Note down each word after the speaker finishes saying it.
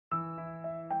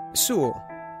Sewell,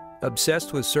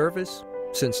 obsessed with service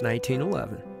since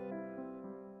 1911.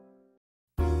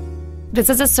 This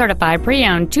is a certified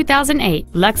pre-owned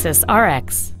 2008 Lexus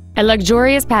RX, a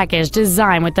luxurious package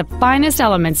designed with the finest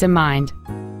elements in mind.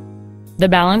 The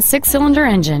balanced six-cylinder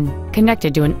engine,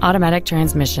 connected to an automatic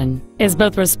transmission, is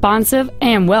both responsive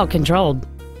and well-controlled.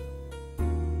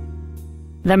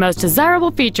 The most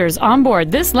desirable features on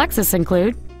board this Lexus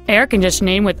include air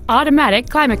conditioning with automatic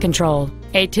climate control,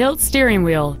 a tilt steering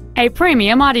wheel, a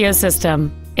premium audio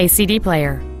system, a CD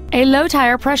player, a low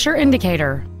tire pressure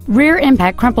indicator, rear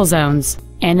impact crumple zones,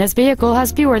 and this vehicle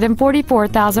has fewer than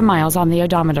 44,000 miles on the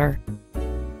odometer.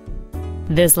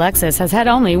 This Lexus has had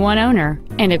only one owner,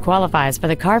 and it qualifies for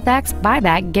the Carfax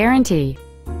buyback guarantee.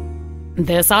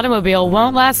 This automobile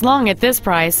won't last long at this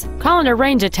price. Call and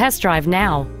arrange a test drive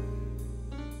now.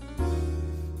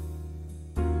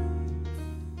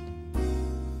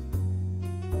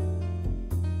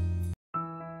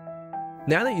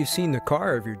 Now that you've seen the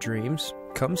car of your dreams,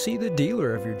 come see the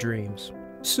dealer of your dreams.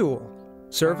 Sewell.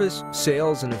 Service,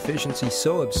 sales, and efficiency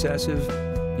so obsessive,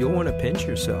 you'll want to pinch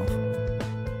yourself.